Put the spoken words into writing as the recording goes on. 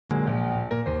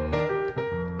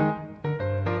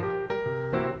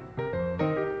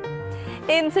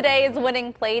In today's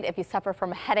Winning Plate, if you suffer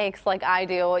from headaches like I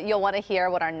do, you'll want to hear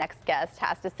what our next guest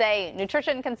has to say.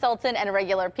 Nutrition consultant and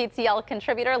regular PTL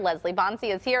contributor Leslie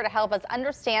Bonci is here to help us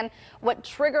understand what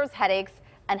triggers headaches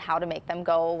and how to make them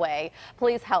go away.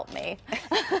 Please help me.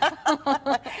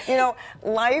 You know,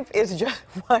 life is just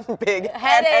one big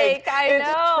headache. I know.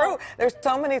 It's true. There's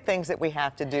so many things that we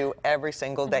have to do every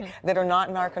single day that are not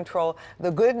in our control.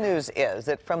 The good news is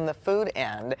that from the food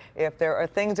end, if there are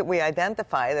things that we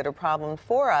identify that are problems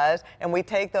for us, and we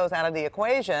take those out of the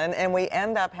equation, and we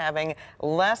end up having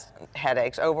less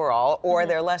headaches overall, or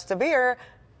they're less severe,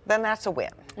 then that's a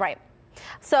win. Right.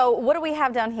 So what do we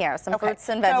have down here? Some fruits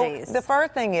and veggies. So the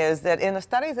first thing is that in the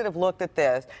studies that have looked at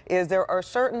this, is there are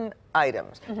certain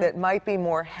items that might be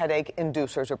more headache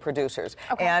inducers or producers.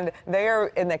 And they are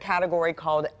in the category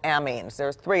called amines.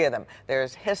 There's 3 of them.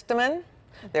 There's histamine,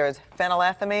 there's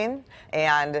phenylethylamine,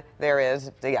 and there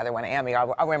is the other one, amine.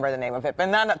 I'll remember the name of it, but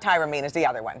tyramine is the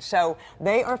other one. So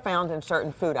they are found in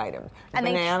certain food items. And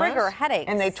Bananas, they trigger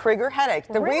headaches. And they trigger headaches.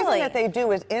 The Really? reason that they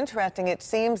do is interesting. It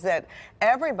seems that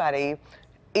everybody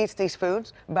eats these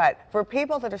foods, but for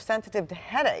people that are sensitive to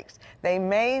headaches, they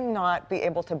may not be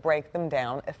able to break them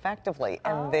down effectively,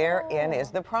 and therein is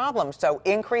the problem. So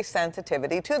increased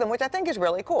sensitivity to them, which I think is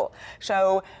really cool.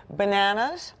 So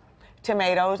bananas,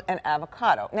 tomatoes, and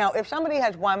avocado. Now, if somebody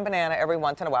has one banana every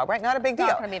once in a while, right, not a big deal.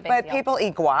 Not gonna be a big but deal. people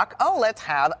eat guac. Oh, let's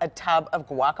have a tub of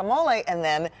guacamole, and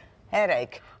then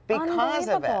headache because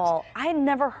of it. Unbelievable. I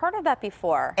never heard of that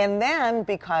before. And then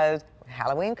because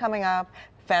Halloween coming up,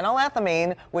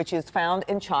 phenylethylamine, which is found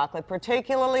in chocolate,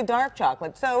 particularly dark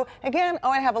chocolate. So again,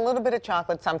 I have a little bit of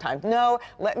chocolate sometimes. No,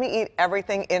 let me eat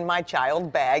everything in my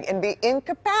child bag and be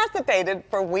incapacitated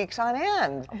for weeks on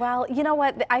end. Well, you know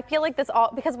what? I feel like this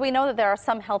all, because we know that there are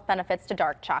some health benefits to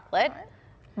dark chocolate.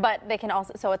 But they can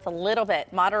also, so it's a little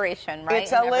bit, moderation, right?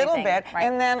 It's a little bit, right?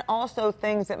 and then also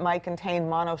things that might contain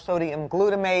monosodium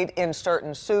glutamate in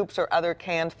certain soups or other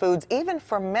canned foods. Even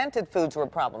fermented foods are a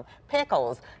problem.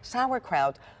 Pickles,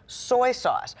 sauerkraut, soy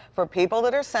sauce. For people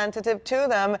that are sensitive to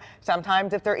them,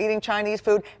 sometimes if they're eating Chinese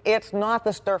food, it's not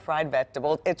the stir-fried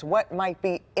vegetables, it's what might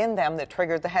be in them that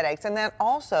triggers the headaches. And then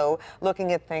also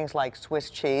looking at things like Swiss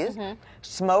cheese,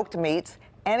 smoked meats,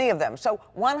 any of them. So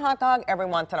one hot dog every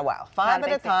once in a while, 5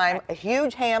 at a time, a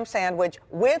huge ham sandwich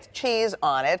with cheese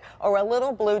on it, or a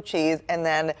little blue cheese, and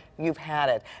then you've had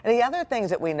it. And the other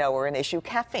things that we know are an issue,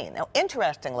 caffeine. Now,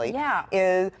 interestingly,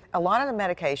 is a lot of the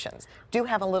medications do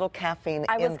have a little caffeine in them.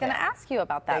 I was going to ask you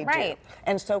about that, right?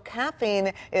 And so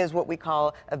caffeine is what we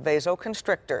call a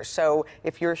vasoconstrictor. So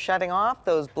if you're shutting off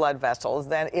those blood vessels,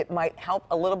 then it might help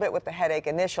a little bit with the headache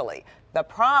initially. The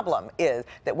problem is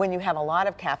that when you have a lot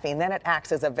of caffeine, then it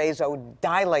acts as a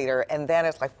vasodilator, and then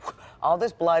it's like all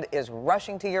this blood is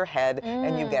rushing to your head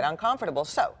and you get uncomfortable.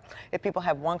 So if people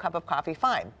have 1 cup of coffee,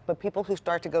 fine. But people who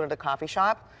start to go to the coffee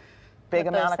shop, big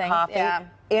amount of coffee,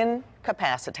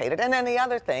 incapacitated. And then the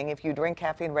other thing, if you drink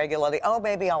caffeine regularly, oh,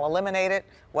 maybe I'll eliminate it.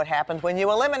 What happens when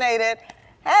you eliminate it?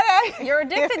 Headache! You're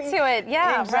addicted to it,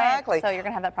 exactly. Right. So you're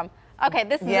going to have that problem. Okay,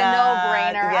 this is a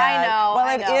no-brainer. I know.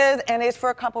 Well, it is, and it's for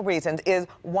a couple reasons. Is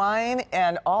wine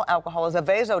and all alcohol is a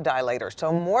vasodilator,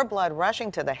 so more blood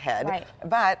rushing to the head.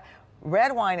 But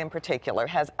red wine in particular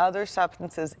has other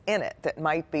substances in it that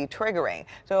might be triggering.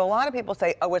 So a lot of people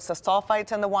say, oh, it's the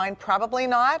sulfites in the wine. Probably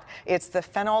not. It's the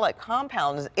phenolic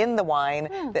compounds in the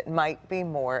wine that might be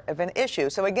more of an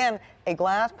issue. So again, a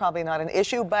glass, probably not an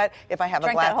issue, but if I have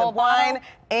a glass of wine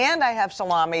and I have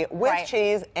salami with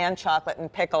cheese and chocolate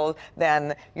and pickles,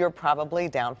 then you're probably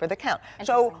down for the count.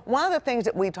 So one of the things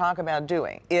that we talk about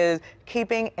doing is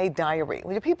keeping a diary.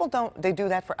 People don't, they do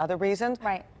that for other reasons.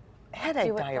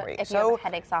 Headache diary. If you have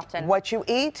headaches often. What you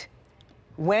eat,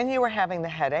 when you are having the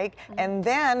headache, and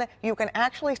then you can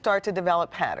actually start to develop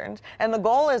patterns. And the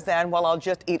goal is then, well, I'll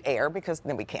just eat air because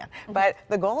then we can't. But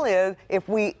the goal is if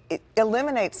we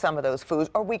eliminate some of those foods,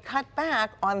 or we cut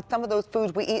back on some of those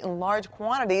foods we eat in large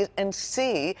quantities and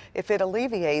see if it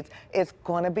alleviates, it's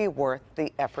going to be worth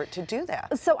the effort to do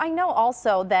that. So I know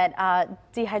also that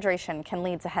dehydration can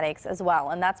lead to headaches as well,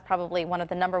 and that's probably one of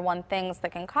the #1 things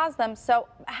that can cause them. So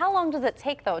how long does it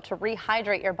take, though, to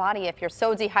rehydrate your body if you're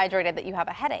so dehydrated that you have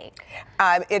a headache?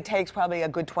 It takes probably a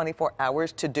good 24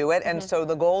 hours to do it, and so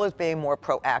the goal is being more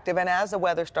proactive. And as the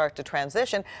weather starts to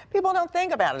transition, people don't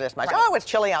think about it as much. Oh, it's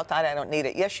chilly outside, I don't need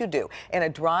it. Yes, you do. In a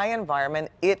dry environment,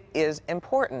 it is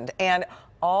important. And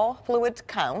all fluids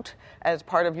count as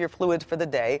part of your fluids for the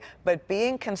day, but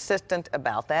being consistent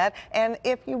about that. And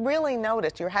if you really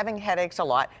notice you're having headaches a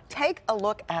lot, take a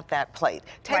look at that plate.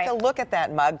 Take a look at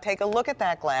that mug. Take a look at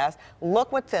that glass.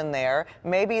 Look what's in there.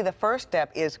 Maybe the first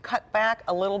step is cut back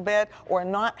a little bit or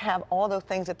not have all those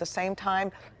things at the same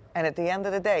time. And at the end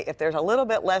of the day, if there's a little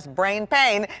bit less brain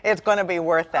pain, it's going to be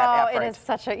worth that effort. Oh, it is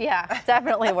such a,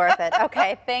 definitely worth it.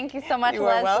 Okay, thank you so much, You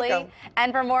are Leslie. welcome.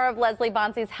 And for more of Leslie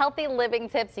Bonci's healthy living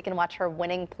tips, you can watch her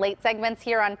winning plate segments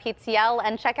here on PTL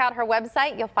and check out her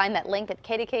website. You'll find that link at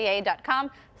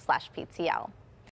kdka.com/PTL.